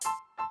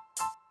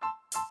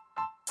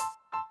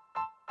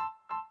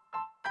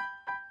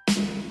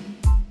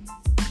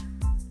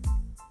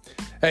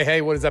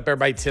Hey, what is up,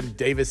 everybody? Tim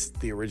Davis,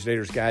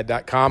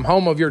 theoriginatorsguide.com,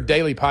 home of your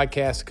daily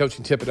podcast,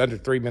 coaching tip in under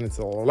 3 minutes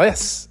or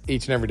less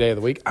each and every day of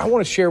the week. I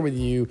want to share with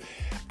you,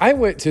 I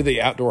went to the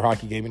outdoor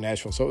hockey game in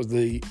Nashville. So it was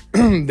the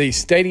the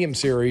stadium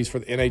series for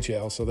the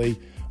NHL. So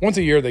once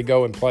a year, they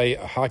go and play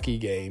a hockey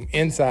game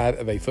inside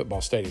of a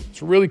football stadium.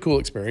 It's a really cool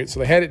experience. So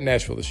they had it in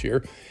Nashville this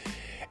year.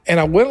 And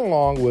I went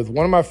along with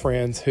one of my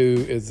friends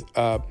who is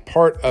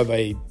part of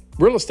a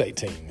real estate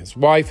team. His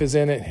wife is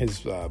in it.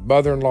 His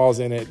mother-in-law's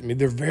in it. I mean,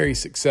 they're very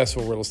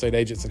successful real estate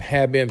agents and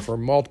have been for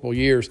multiple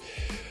years.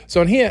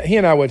 So he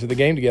and I went to the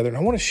game together, and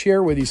I want to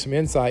share with you some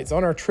insights.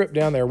 On our trip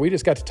down there, we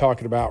just got to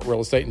talking about real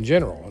estate in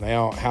general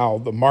and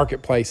how the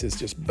marketplace is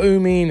just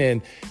booming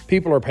and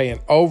people are paying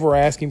over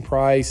asking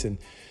price. And,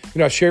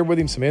 I shared with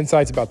him some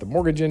insights about the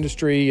mortgage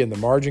industry and the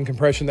margin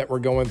compression that we're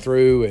going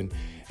through. And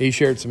he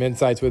shared some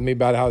insights with me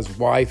about how his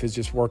wife is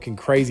just working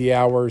crazy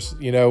hours,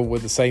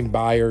 with the same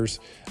buyers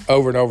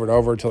over and over and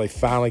over until they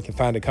finally can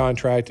find a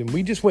contract. And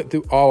we just went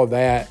through all of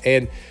that.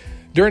 And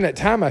during that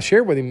time, I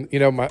shared with him,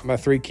 my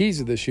 3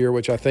 keys of this year,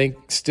 which I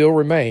think still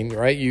remain,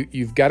 right?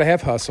 You've got to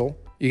have hustle.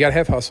 You got to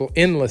have hustle,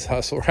 endless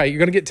hustle, right? You're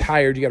going to get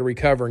tired. You got to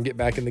recover and get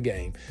back in the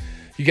game.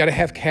 You got to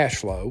have cash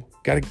flow.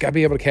 Got to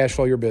be able to cash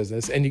flow your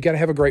business. And you got to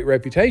have a great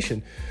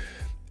reputation.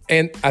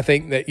 And I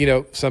think that,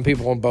 some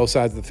people on both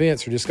sides of the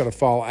fence are just going to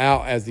fall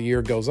out as the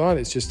year goes on.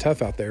 It's just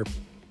tough out there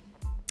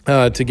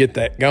to get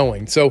that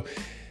going. So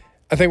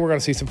I think we're going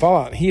to see some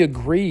fallout. He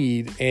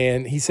agreed,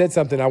 and he said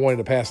something I wanted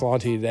to pass along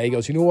to you today. He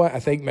goes, you know what I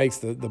think makes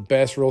the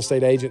best real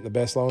estate agent, the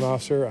best loan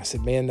officer? I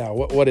said, man, no,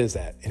 what is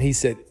that? And he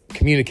said,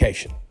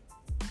 communication,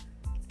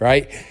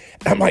 right?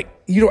 And I'm like,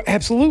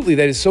 absolutely,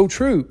 that is so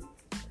true.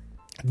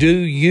 Do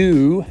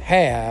you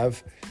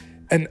have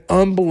an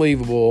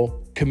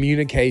unbelievable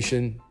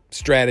communication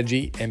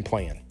strategy and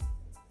plan?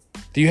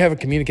 Do you have a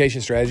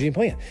communication strategy and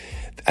plan?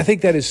 I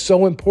think that is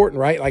so important,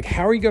 right? Like,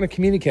 how are you going to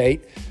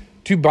communicate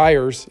to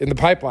buyers in the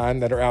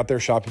pipeline that are out there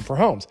shopping for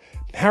homes?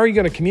 How are you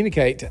going to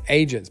communicate to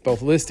agents,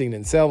 both listing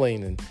and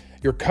selling, and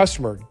your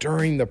customer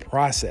during the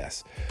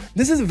process?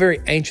 This is a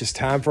very anxious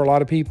time for a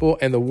lot of people,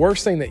 and the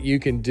worst thing that you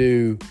can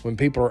do when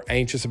people are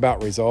anxious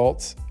about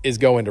results is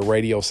go into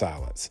radio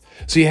silence.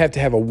 So you have to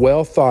have a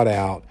well thought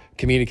out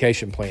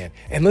communication plan.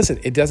 And listen,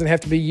 it doesn't have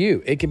to be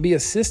you. It can be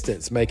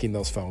assistants making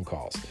those phone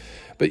calls.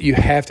 But you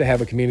have to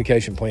have a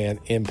communication plan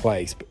in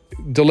place.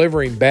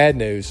 Delivering bad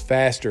news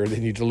faster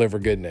than you deliver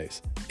good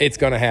news. It's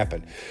going to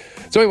happen.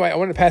 So anyway, I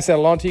wanted to pass that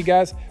along to you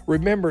guys.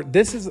 Remember,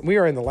 we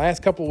are in the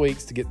last couple of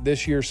weeks to get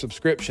this year's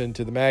subscription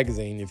to the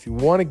magazine. If you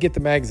want to get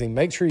the magazine,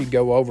 make sure you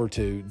go over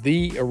to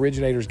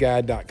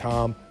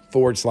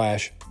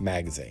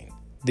theoriginatorsguide.com/magazine.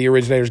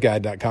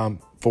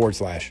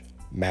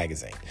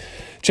 theoriginatorsguide.com/magazine.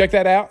 Check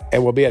that out,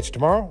 and we'll be at you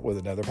tomorrow with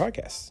another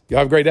podcast. Y'all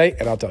have a great day,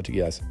 and I'll talk to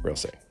you guys real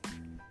soon.